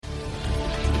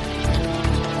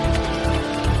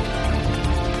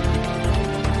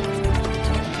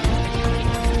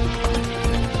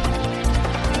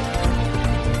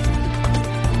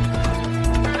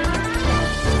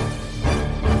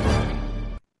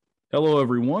Hello,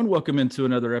 everyone. Welcome into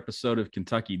another episode of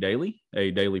Kentucky Daily, a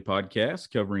daily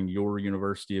podcast covering your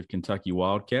University of Kentucky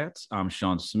Wildcats. I'm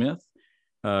Sean Smith.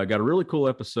 Got a really cool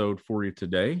episode for you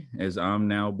today, as I'm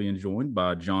now being joined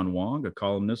by John Wong, a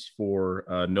columnist for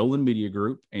Nolan Media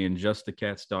Group and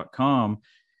JustTheCats.com.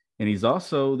 And he's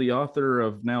also the author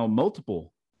of now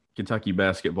multiple Kentucky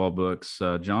basketball books.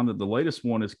 John, the latest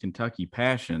one is Kentucky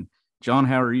Passion. John,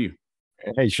 how are you?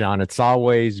 Hey, Sean, it's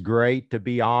always great to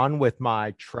be on with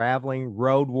my traveling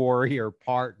road warrior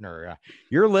partner.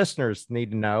 Your listeners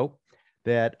need to know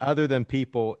that other than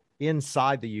people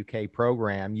inside the UK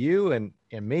program, you and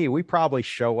me, we probably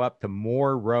show up to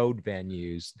more road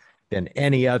venues than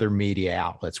any other media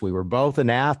outlets. We were both in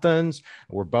Athens.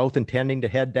 We're both intending to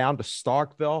head down to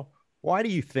Starkville. Why do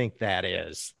you think that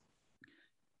is?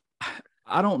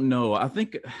 I don't know. I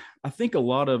think a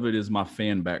lot of it is my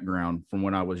fan background from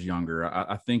when I was younger.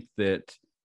 I think that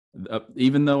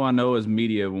even though I know as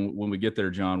media, when we get there,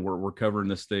 John, we're covering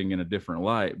this thing in a different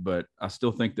light, but I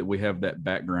still think that we have that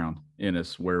background in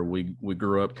us where we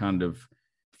grew up kind of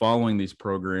following these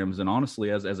programs. And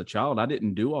honestly, as a child, I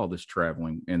didn't do all this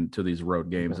traveling into these road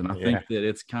games. And I think that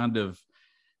it's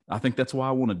I think that's why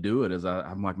I want to do it.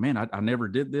 I'm like, man, I never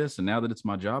did this. And now that it's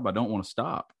my job, I don't want to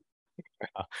stop.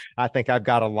 I think I've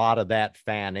got a lot of that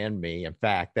fan in me. In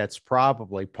fact, that's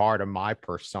probably part of my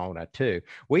persona too.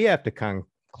 We have to come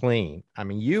clean. I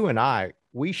mean, you and I,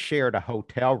 we shared a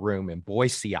hotel room in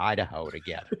Boise, Idaho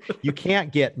together. You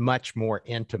can't get much more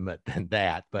intimate than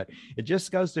that, but it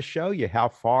just goes to show you how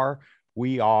far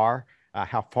we are,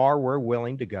 how far we're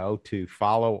willing to go to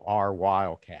follow our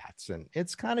Wildcats. And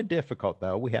it's kind of difficult,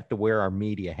 though. We have to wear our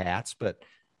media hats, but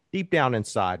deep down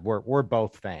inside, we're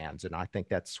both fans. And I think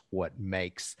that's what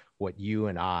makes what you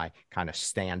and I kind of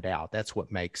stand out. That's what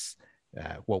makes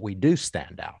what we do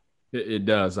stand out. It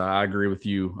does. I agree with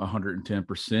you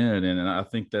 110%. And I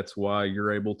think that's why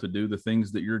you're able to do the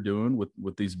things that you're doing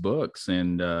with these books.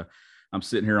 And I'm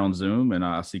sitting here on Zoom and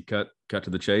I see cut to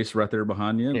the chase right there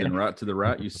behind you. And then right to the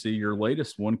right, you see your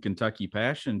latest one, Kentucky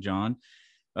Passion, John.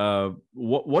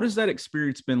 What has that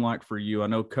experience been like for you? I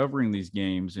know covering these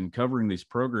games and covering these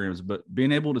programs, but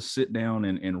being able to sit down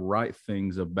and write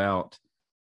things about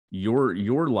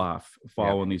your life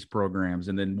following these programs,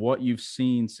 and then what you've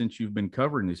seen since you've been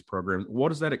covering these programs.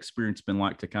 What has that experience been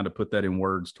like to kind of put that in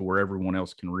words to where everyone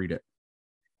else can read it?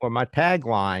 Well, my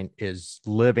tagline is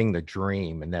living the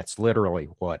dream, and that's literally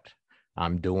what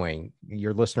I'm doing.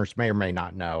 Your listeners may or may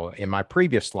not know, in my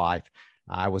previous life,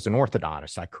 I was an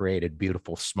orthodontist. I created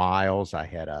beautiful smiles. I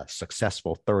had a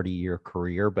successful 30-year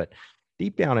career, but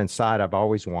deep down inside, I've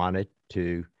always wanted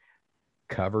to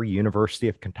cover University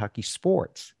of Kentucky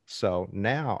sports. So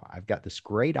now I've got this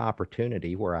great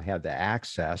opportunity where I have the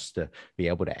access to be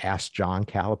able to ask John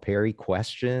Calipari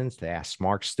questions, to ask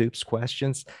Mark Stoops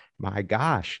questions. My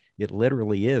gosh, it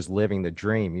literally is living the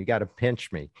dream. You got to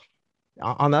pinch me.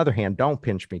 On the other hand, don't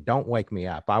pinch me. Don't wake me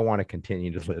up. I want to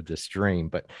continue to live this dream.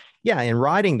 But yeah, in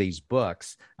writing these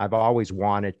books, I've always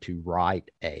wanted to write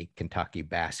a Kentucky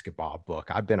basketball book.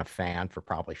 I've been a fan for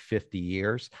probably 50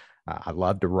 years. I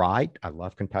love to write. I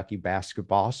love Kentucky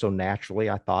basketball. So naturally,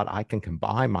 I thought I can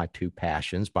combine my two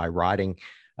passions by writing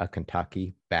a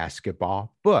Kentucky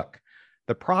basketball book.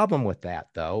 The problem with that,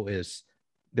 though, is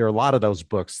there are a lot of those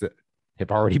books that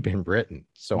have already been written.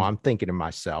 So I'm thinking to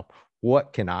myself,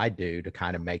 what can I do to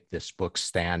kind of make this book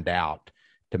stand out,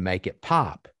 to make it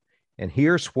pop? And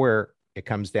here's where it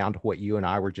comes down to what you and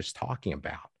I were just talking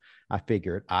about. I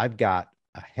figured I've got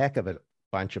a heck of a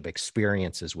bunch of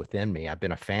experiences within me. I've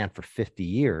been a fan for 50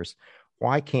 years.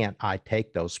 Why can't I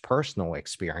take those personal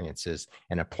experiences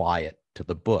and apply it to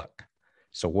the book?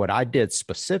 So what I did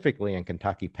specifically in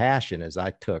Kentucky Passion is I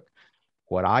took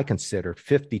what I considered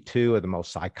 52 of the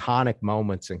most iconic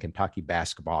moments in Kentucky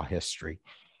basketball history.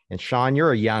 And Sean,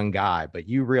 you're a young guy, but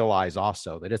you realize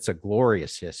also that it's a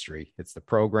glorious history. It's the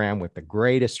program with the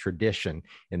greatest tradition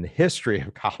in the history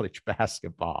of college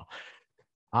basketball.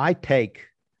 I take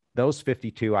those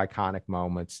 52 iconic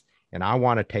moments and I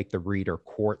want to take the reader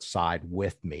courtside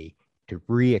with me to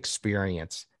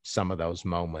re-experience some of those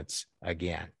moments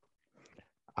again.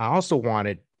 I also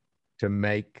wanted to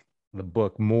make the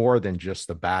book more than just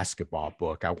a basketball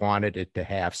book. I wanted it to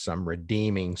have some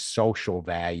redeeming social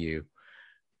value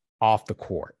off the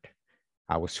court.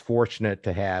 I was fortunate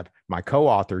to have my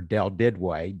co-author, Del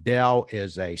Didway. Del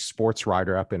is a sports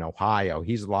writer up in Ohio.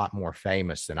 He's a lot more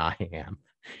famous than I am,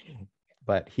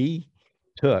 but he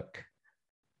took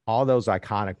all those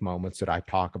iconic moments that I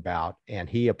talk about and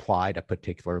he applied a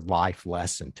particular life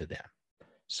lesson to them.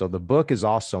 So the book is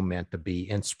also meant to be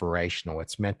inspirational.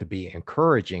 It's meant to be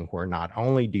encouraging, where not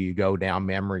only do you go down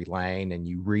memory lane and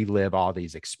you relive all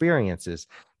these experiences,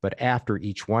 but after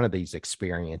each one of these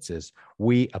experiences,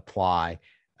 we apply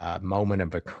a moment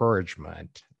of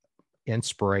encouragement,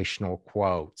 inspirational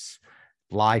quotes,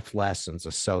 life lessons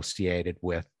associated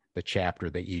with the chapter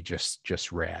that you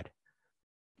just read.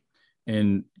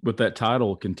 And with that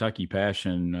title, Kentucky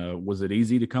Passion, was it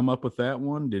easy to come up with that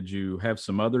one? Did you have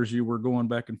some others you were going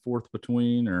back and forth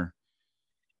between, or?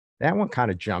 That one kind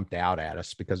of jumped out at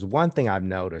us because one thing I've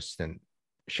noticed, and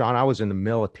Sean, I was in the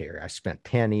military. I spent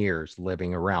 10 years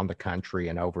living around the country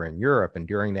and over in Europe. And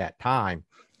during that time,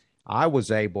 I was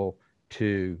able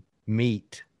to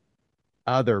meet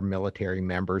other military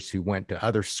members who went to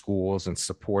other schools and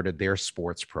supported their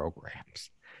sports programs.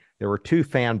 There were two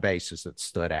fan bases that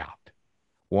stood out.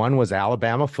 One was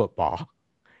Alabama football,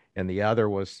 and the other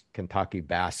was Kentucky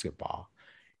basketball.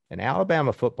 And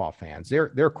Alabama football fans,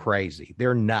 they're crazy.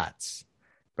 They're nuts.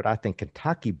 But I think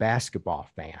Kentucky basketball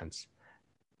fans,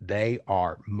 they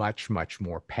are much, much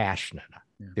more passionate.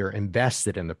 Yeah. They're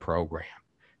invested in the program.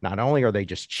 Not only are they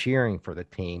just cheering for the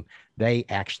team, they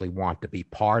actually want to be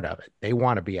part of it. They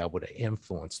want to be able to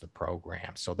influence the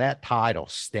program. So that title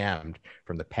stemmed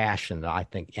from the passion that I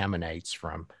think emanates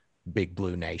from Big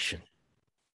Blue Nation.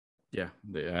 Yeah,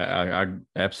 I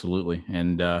absolutely.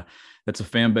 And that's a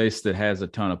fan base that has a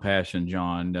ton of passion,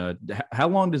 John. How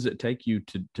long does it take you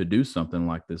to do something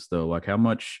like this, though? Like how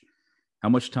much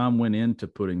time went into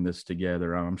putting this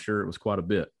together? I'm sure it was quite a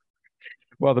bit.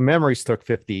 Well, the memories took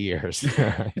 50 years.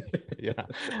 Yeah.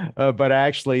 But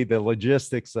actually the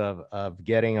logistics of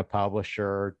getting a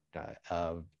publisher,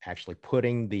 of actually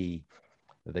putting the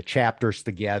chapters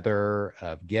together,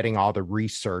 of getting all the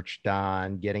research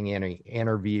done, getting any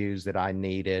interviews that I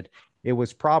needed, it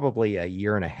was probably a 1.5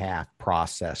 year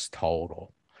process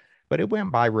total. But it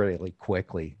went by really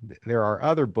quickly. There are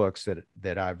other books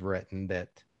that I've written that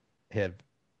have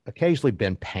occasionally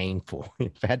been painful.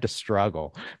 You've had to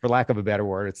struggle, for lack of a better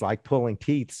word. It's like pulling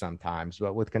teeth sometimes.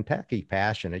 But with Kentucky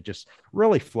Passion, it just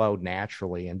really flowed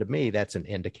naturally. And to me, that's an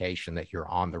indication that you're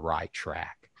on the right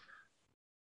track.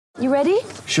 You ready?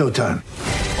 Showtime.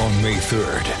 On May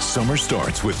 3rd, summer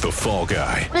starts with The Fall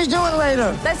Guy. Let's do it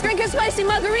later. Let's drink a spicy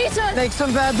margarita. Make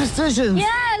some bad decisions.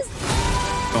 Yes!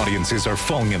 Audiences are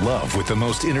falling in love with the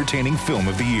most entertaining film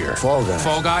of the year. Fall Guy.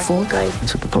 Fall Guy? Fall Guy.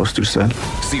 That's what the poster said.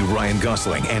 See Ryan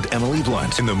Gosling and Emily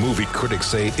Blunt in the movie critics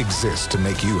say exists to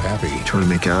make you happy. Trying to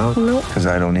make it out? Nope. Because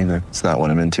I don't either. It's not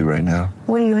what I'm into right now.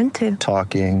 What are you into?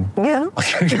 Talking. Yeah.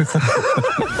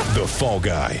 The Fall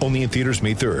Guy. Only in theaters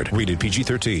May 3rd. Rated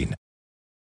PG-13.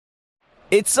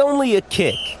 It's only a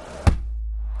kick,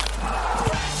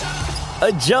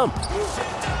 a jump,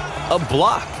 a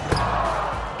block.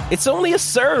 It's only a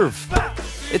serve.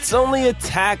 It's only a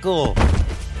tackle,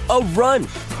 a run.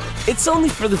 It's only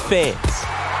for the fans.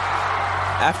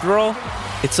 After all,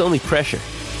 it's only pressure.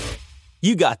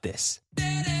 You got this.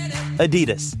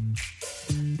 Adidas.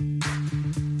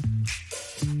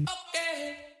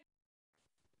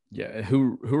 Yeah.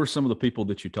 Who are some of the people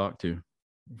that you talked to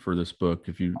for this book?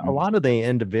 A lot of the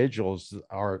individuals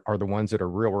are the ones that are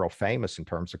real famous in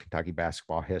terms of Kentucky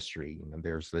basketball history. You know,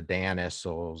 there's the Dan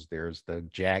Issels, there's the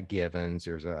Jack Givens,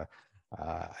 there's a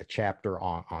chapter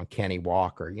on Kenny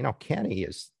Walker. You know, Kenny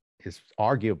is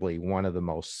arguably one of the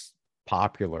most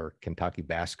popular Kentucky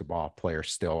basketball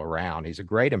players still around. He's a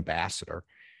great ambassador.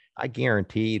 I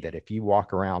guarantee that if you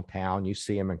walk around town, you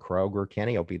see him in Kroger,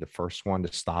 Kenny will be the first one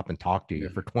to stop and talk to you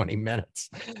for 20 minutes.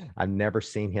 I've never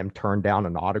seen him turn down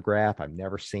an autograph. I've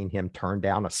never seen him turn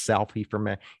down a selfie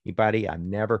from anybody. I've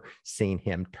never seen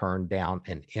him turn down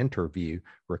an interview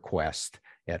request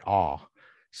at all.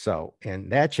 So in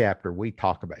that chapter, we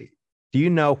talk about, do you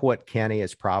know what Kenny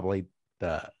is probably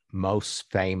the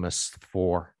most famous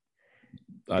for?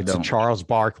 It's a Charles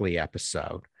Barkley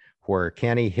episode where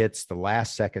Kenny hits the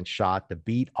last second shot to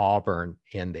beat Auburn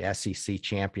in the SEC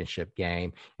championship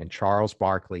game. And Charles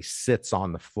Barkley sits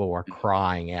on the floor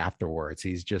crying afterwards.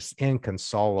 He's just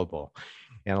inconsolable.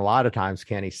 And a lot of times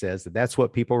Kenny says that that's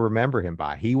what people remember him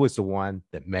by. He was the one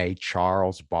that made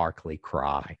Charles Barkley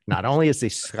cry. Not only is he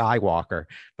Skywalker,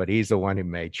 but he's the one who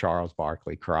made Charles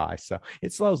Barkley cry. So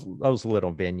it's those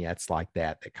little vignettes like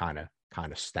that kind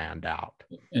of stand out.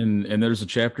 And there's a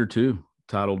chapter too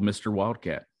titled Mr.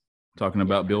 Wildcat, talking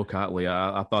about Bill Cotley.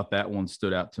 I thought that one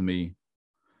stood out to me.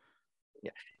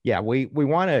 Yeah, we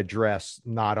want to address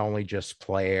not only just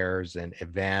players and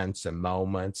events and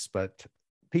moments, but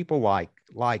people like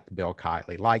Bill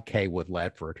Cotley, like Haywood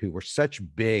Ledford, who were such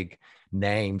big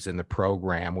names in the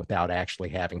program without actually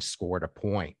having scored a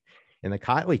point. In the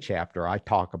Kiley chapter, I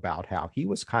talk about how he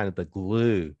was kind of the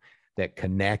glue that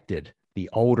connected the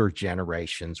older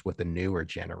generations with the newer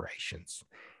generations.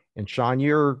 And Sean,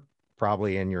 you're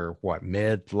probably in your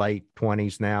late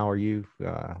 20s now. Are you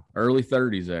early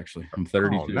 30s? Actually, I'm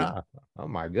 32. Oh, no. Oh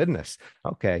my goodness.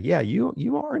 Okay. Yeah,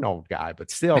 you are an old guy, but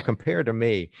still compared to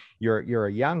me, you're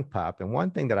a young pup. And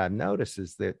one thing that I've noticed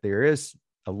is that there is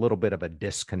a little bit of a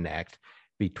disconnect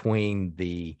between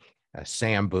the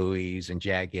Sam Bowie's and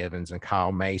Jack Evans and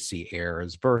Kyle Macy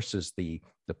eras versus the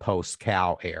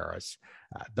post-Cal eras,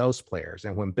 those players.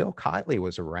 And when Bill Kiley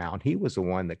was around, he was the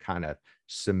one that kind of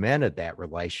cemented that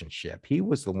relationship. He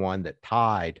was the one that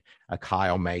tied a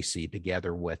Kyle Macy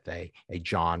together with a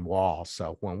John Wall.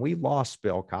 So when we lost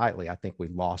Bill Kiley, I think we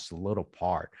lost a little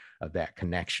part of that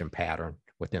connection pattern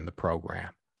within the program.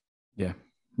 Yeah.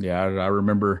 I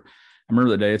remember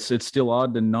the day. It's still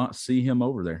odd to not see him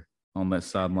over there on that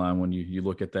sideline when you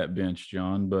look at that bench,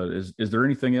 John. But is there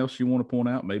anything else you want to point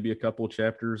out? Maybe a couple of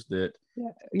chapters that.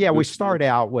 Yeah, we start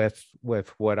out with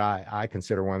what I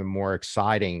consider one of the more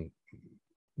exciting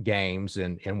games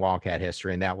in Wildcat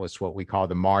history, and that was what we call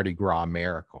the Mardi Gras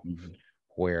Miracle,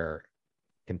 where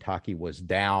Kentucky was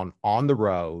down on the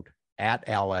road at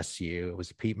LSU. It was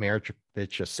the Pete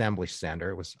Maravich Assembly Center.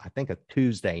 It was, I think, a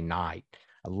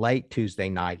late Tuesday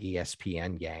night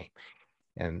ESPN game,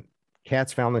 and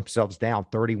Cats found themselves down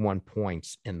 31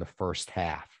 points in the first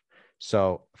half.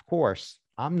 So, of course,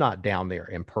 I'm not down there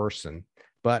in person,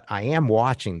 but I am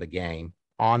watching the game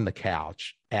on the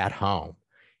couch at home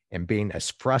and being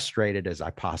as frustrated as I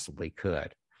possibly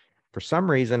could. For some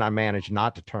reason, I managed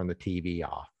not to turn the TV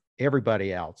off.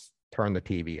 Everybody else turned the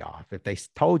TV off. If they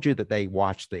told you that they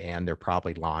watched the end, they're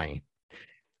probably lying.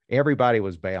 Everybody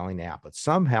was bailing out, but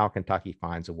somehow Kentucky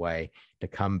finds a way to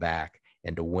come back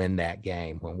and to win that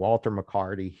game. When Walter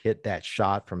McCarty hit that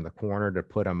shot from the corner to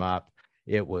put him up,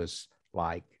 it was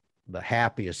like the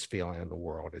happiest feeling in the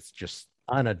world. It's just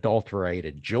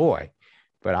unadulterated joy.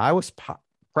 But I was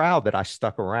proud that I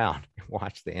stuck around and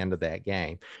watched the end of that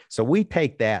game. So we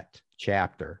take that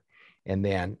chapter and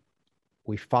then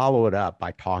we follow it up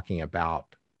by talking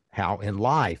about how in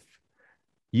life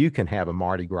you can have a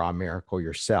Mardi Gras miracle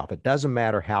yourself. It doesn't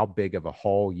matter how big of a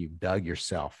hole you've dug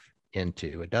yourself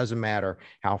into. It doesn't matter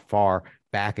how far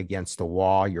back against the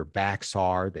wall your backs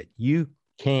are, that you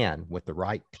can, with the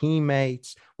right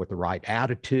teammates, with the right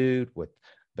attitude, with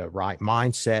the right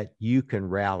mindset, you can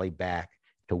rally back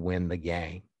to win the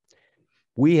game.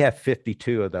 We have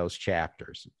 52 of those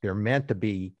chapters. They're meant to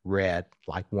be read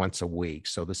like once a week.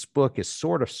 So this book is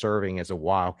sort of serving as a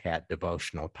Wildcat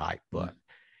devotional type book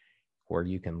where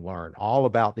you can learn all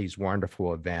about these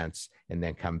wonderful events and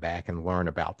then come back and learn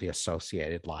about the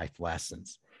associated life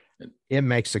lessons. It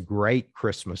makes a great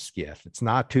Christmas gift. It's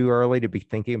not too early to be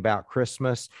thinking about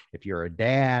Christmas. If you're a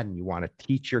dad and you want to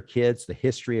teach your kids the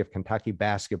history of Kentucky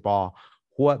basketball,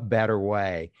 what better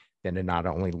way than to not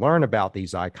only learn about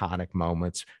these iconic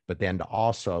moments, but then to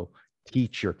also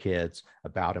teach your kids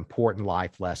about important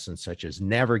life lessons such as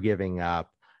never giving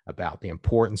up, about the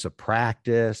importance of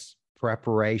practice,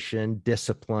 preparation,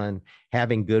 discipline,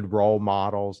 having good role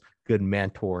models, good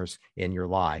mentors in your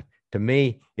life. To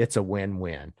me, it's a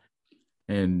win-win.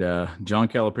 And John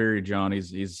Calipari, John,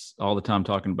 he's all the time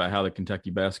talking about how the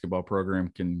Kentucky basketball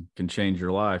program can change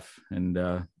your life.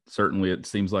 And certainly it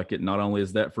seems like it not only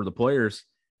is that for the players,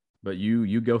 but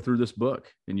you go through this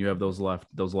book and you have those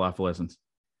life lessons.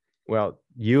 Well,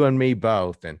 you and me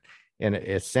both. And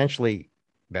essentially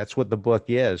that's what the book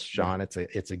is, Sean. It's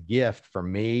a gift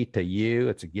from me to you.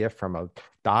 It's a gift from a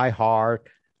diehard,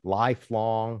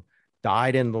 lifelong,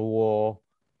 dyed-in-the-wool,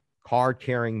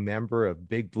 card-carrying member of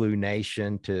Big Blue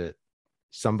Nation to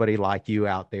somebody like you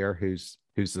out there who's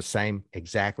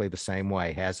exactly the same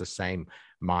way, has the same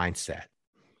mindset.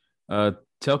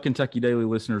 Tell Kentucky Daily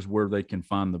listeners where they can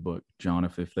find the book, John,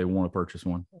 if they want to purchase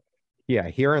one. Yeah,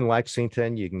 here in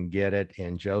Lexington, you can get it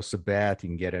in Joseph Beth. You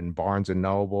can get it in Barnes &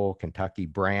 Noble, Kentucky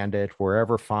Branded,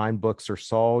 wherever fine books are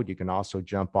sold. You can also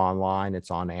jump online.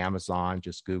 It's on Amazon.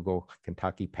 Just Google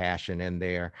Kentucky Passion in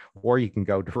there. Or you can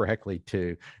go directly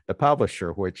to the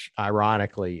publisher, which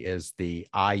ironically is the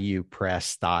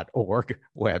iupress.org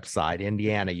website.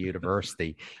 Indiana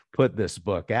University put this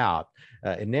book out.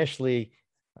 Initially,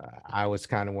 I was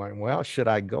kind of wondering, well, should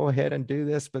I go ahead and do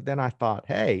this? But then I thought,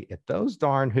 hey, if those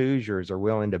darn Hoosiers are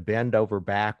willing to bend over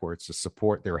backwards to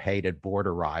support their hated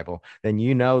border rival, then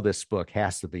this book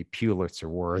has to be Pulitzer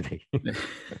worthy.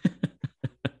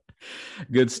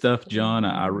 Good stuff, John.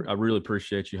 I really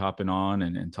appreciate you hopping on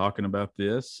and talking about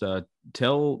this.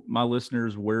 Tell my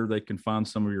listeners where they can find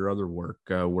some of your other work,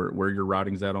 where your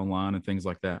writing's at online and things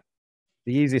like that.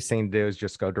 The easiest thing to do is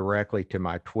just go directly to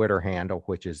my Twitter handle,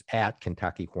 which is at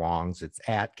Kentucky Hwang's. It's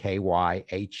at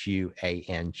KYHUANGS.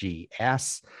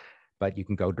 But you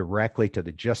can go directly to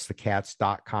the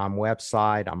justthecats.com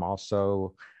website. I'm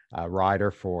also a writer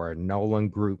for Nolan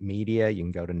Group Media. You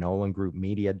can go to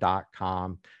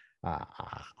nolangroupmedia.com.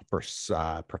 For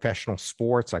professional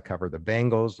sports, I cover the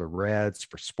Bengals, the Reds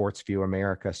for Sports View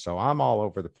America. So I'm all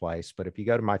over the place. But if you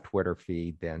go to my Twitter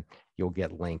feed, then you'll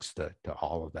get links to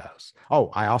all of those. Oh,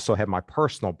 I also have my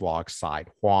personal blog site,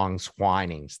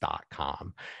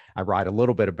 hwangshwinings.com. I write a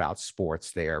little bit about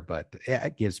sports there, but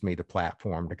it gives me the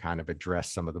platform to kind of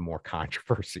address some of the more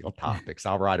controversial topics.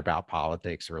 I'll write about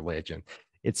politics, religion.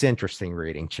 It's interesting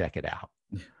reading. Check it out.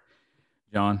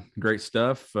 John, great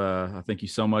stuff. I thank you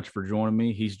so much for joining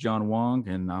me. He's John Hwang,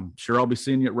 and I'm sure I'll be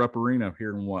seeing you at Rupp Arena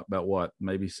here in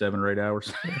maybe 7 or 8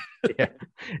 hours.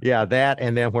 yeah, that,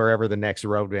 and then wherever the next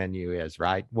road venue is,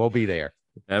 right? We'll be there.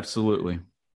 Absolutely.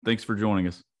 Thanks for joining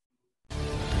us.